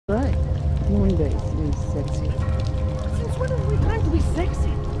Moonbase is sexy. Since when are we trying to be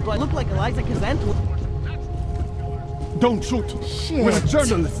sexy? Do I look like Eliza Kazant? Don't shoot! Shit. We're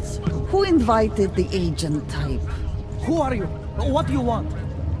journalists! Who invited the agent type? Who are you? What do you want?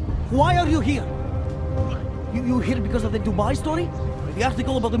 Why are you here? You here because of the Dubai story? The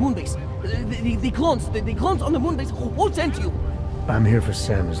article about the Moonbase? The clones on the Moonbase? Who sent you? I'm here for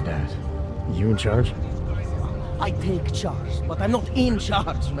Sam's dad. You in charge? I take charge, but I'm not in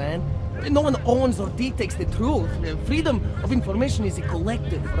charge, man. No one owns or dictates the truth. Freedom of information is a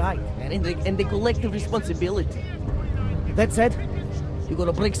collective right, man, and a collective responsibility. That said, you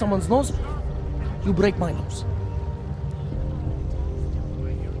gotta break someone's nose, you break my nose.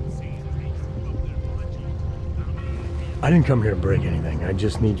 I didn't come here to break anything. I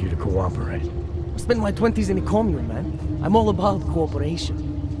just need you to cooperate. I spent my 20s in a commune, man. I'm all about cooperation.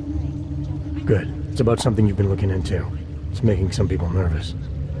 Good. It's about something you've been looking into. It's making some people nervous.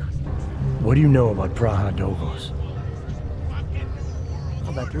 What do you know about Praha Dovos?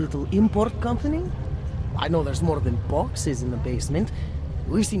 Oh, that little import company? I know there's more than boxes in the basement.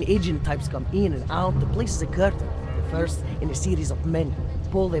 We've seen agent types come in and out. The place is a curtain. The first in a series of many.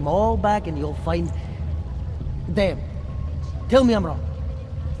 Pull them all back and you'll find... Damn. Tell me I'm wrong.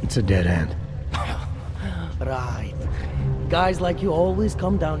 It's a dead end. Right. Guys like you always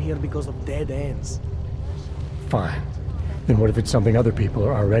come down here because of dead ends. Fine. Then what if it's something other people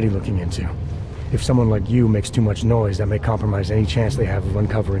are already looking into? If someone like you makes too much noise, that may compromise any chance they have of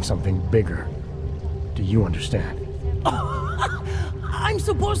uncovering something bigger. Do you understand? I'm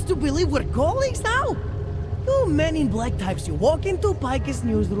supposed to believe we're colleagues now? You men in black types, you walk into Pike's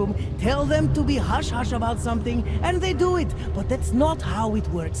newsroom, tell them to be hush-hush about something, and they do it. But that's not how it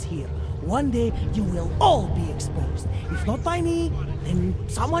works here. One day, you will all be exposed. If not by me, then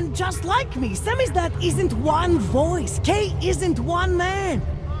someone just like me. Samizdat isn't one voice. K isn't one man.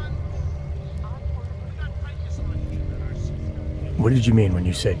 What did you mean when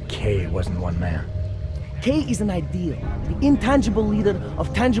you said K wasn't one man? K is an ideal, the intangible leader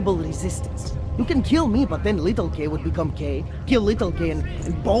of tangible resistance. You can kill me, but then little K would become K. Kill little K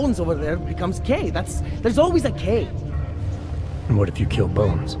and Bones over there becomes K. There's always a K. And what if you kill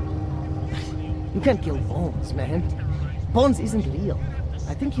Bones? You can't kill Bones, man. Bones isn't real.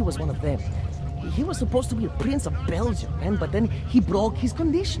 I think he was one of them. He was supposed to be a prince of Belgium, man, but then he broke his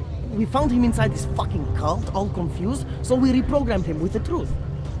condition. We found him inside this fucking cult, all confused, so we reprogrammed him with the truth.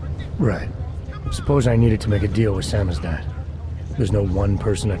 Right. Suppose I needed to make a deal with Samizdat. There's no one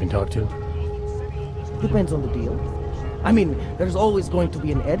person I can talk to? Depends on the deal. I mean, there's always going to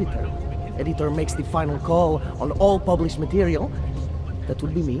be an editor. Editor makes the final call on all published material. That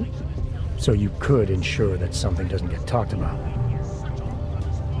would be me. So you could ensure that something doesn't get talked about?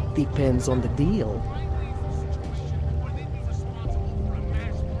 Depends on the deal.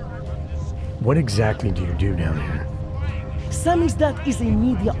 What exactly do you do down here? Samizdat is a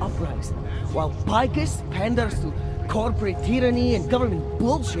media uprising. While Picus panders to corporate tyranny and government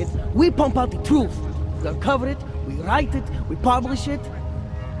bullshit, we pump out the truth. We uncover it, we write it, we publish it.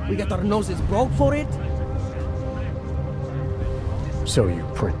 We get our noses broke for it. So you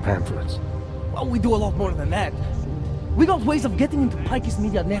print pamphlets? Well, we do a lot more than that. We got ways of getting into Picus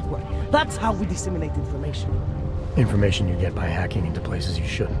media network. That's how we disseminate information. Information you get by hacking into places you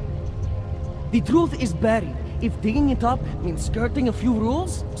shouldn't. The truth is buried. If digging it up means skirting a few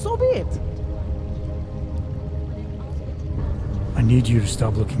rules, so be it. I need you to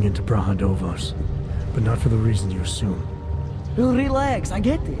stop looking into Praha Dovos, but not for the reason you assume. Relax, I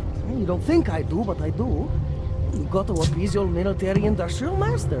get it. You don't think I do, but I do. You got to appease your military industrial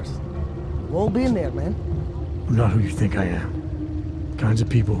masters. We've all been there, man. I'm not who you think I am. Kinds of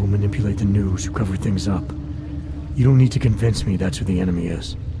people who manipulate the news, who cover things up. You don't need to convince me that's who the enemy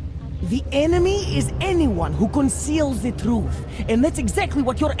is. The enemy is anyone who conceals the truth. And that's exactly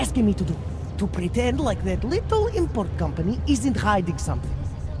what you're asking me to do. To pretend like that little import company isn't hiding something.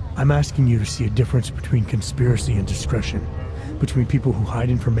 I'm asking you to see a difference between conspiracy and discretion. Between people who hide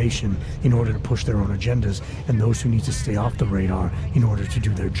information in order to push their own agendas and those who need to stay off the radar in order to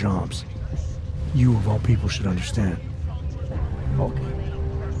do their jobs. You, of all people, should understand. Okay.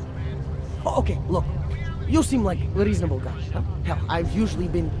 Okay, look. You seem like a reasonable guy. Huh? Hell, I've usually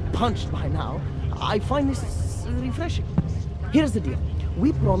been punched by now. I find this refreshing. Here's the deal.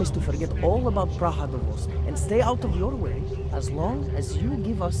 We promise to forget all about Praha Dovos and stay out of your way as long as you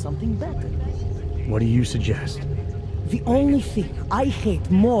give us something better. What do you suggest? The only thing I hate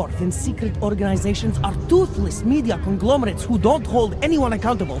more than secret organizations are toothless media conglomerates who don't hold anyone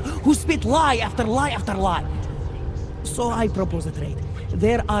accountable, who spit lie after lie after lie. So I propose a trade.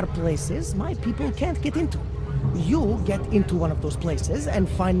 There are places my people can't get into. You get into one of those places and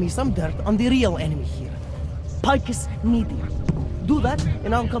find me some dirt on the real enemy here. Picus Media. Do that,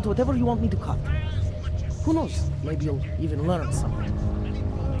 and I'll cut whatever you want me to cut. Who knows? Maybe you'll even learn something.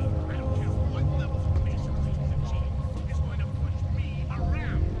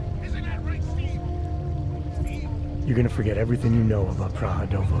 You're gonna forget everything you know about Praha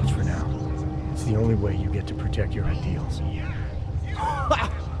Dovos for now. It's the only way you get to protect your ideals.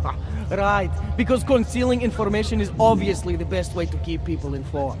 Right, because concealing information is obviously the best way to keep people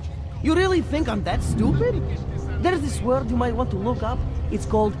informed. You really think I'm that stupid? There's this word you might want to look up. It's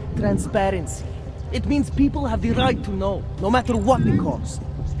called transparency. It means people have the right to know, no matter what the cost.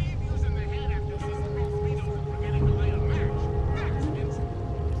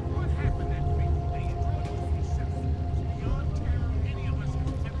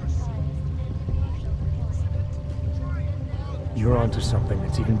 You're onto something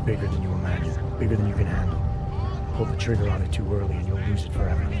that's even bigger than you imagine, bigger than you can handle. Pull the trigger on it too early and you'll lose it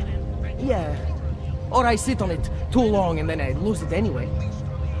forever. Yeah. Or I sit on it too long and then I lose it anyway.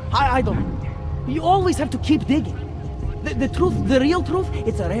 I don't know. You always have to keep digging. The truth, the real truth,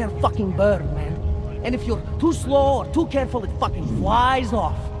 it's a rare fucking bird, man. And if you're too slow or too careful, it fucking flies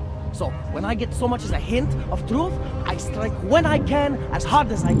off. So, when I get so much as a hint of truth, I strike when I can, as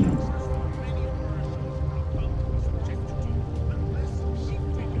hard as I can.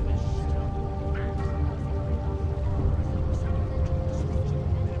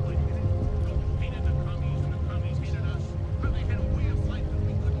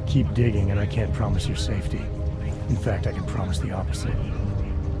 Keep digging and I can't promise your safety. In fact, I can promise the opposite.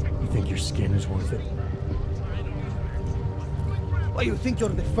 You think your skin is worth it? What, you think you're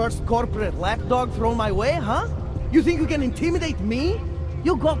the first corporate lapdog thrown my way, huh? You think you can intimidate me?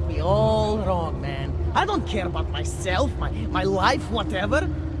 You got me all wrong, man. I don't care about myself, my life, whatever.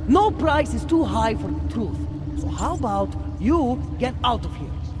 No price is too high for the truth. So how about you get out of here?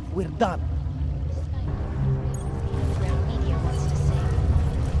 We're done. Media wants to say.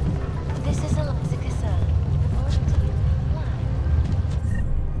 This is Aloxica, sir. Reporting to you live.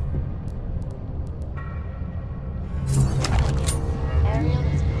 Ariel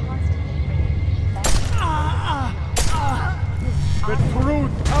is constantly bringing back. The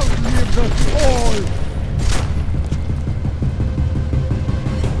truth outlives us all!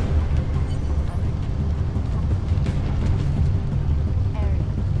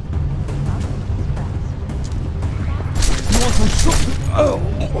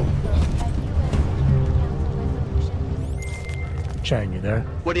 Chang, you there?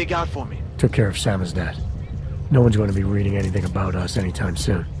 What do you got for me? Took care of Samizdat. No one's going to be reading anything about us anytime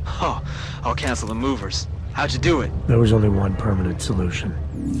soon. Oh, I'll cancel the movers. How'd you do it? There was only one permanent solution.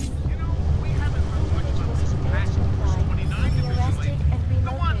 Arrested and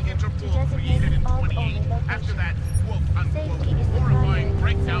relocated to designated alt-only location.